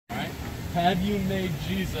have you made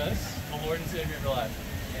Jesus the Lord and Savior of your life?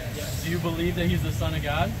 Yes. Do you believe that he's the Son of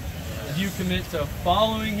God? Yes. Do you commit to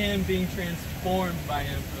following him, being transformed by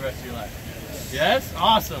him for the rest of your life? Yes?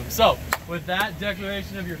 Awesome. So, with that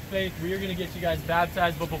declaration of your faith, we are going to get you guys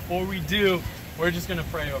baptized. But before we do, we're just going to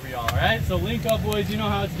pray over y'all, all right? So link up, boys. You know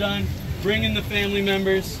how it's done. Bring in the family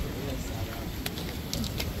members.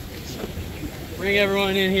 Bring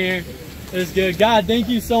everyone in here. It's good. God, thank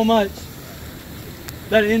you so much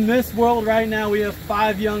that in this world right now we have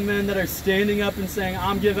 5 young men that are standing up and saying,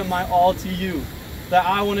 I'm giving my all to you. That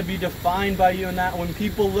I want to be defined by you, and that when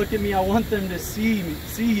people look at me, I want them to see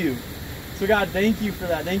you. So God, thank you for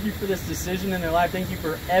that. Thank you for this decision in their life. Thank you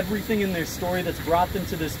for everything in their story that's brought them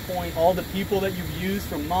to this point. All the people that you've used,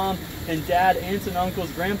 from mom and dad, aunts and uncles,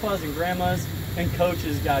 grandpas and grandmas, and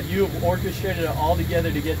coaches, God. You have orchestrated it all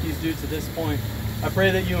together to get these dudes to this point. I pray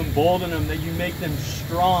that you embolden them, that you make them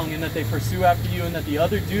strong, and that they pursue after you, and that the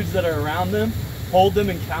other dudes that are around them hold them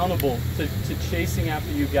accountable to chasing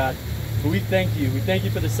after you, God. But we thank you. We thank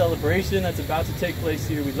you for the celebration that's about to take place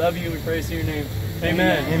here. We love you and we praise in your name.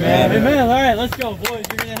 Amen. Amen. Amen. All right, let's go, boys.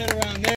 You're going to head around there.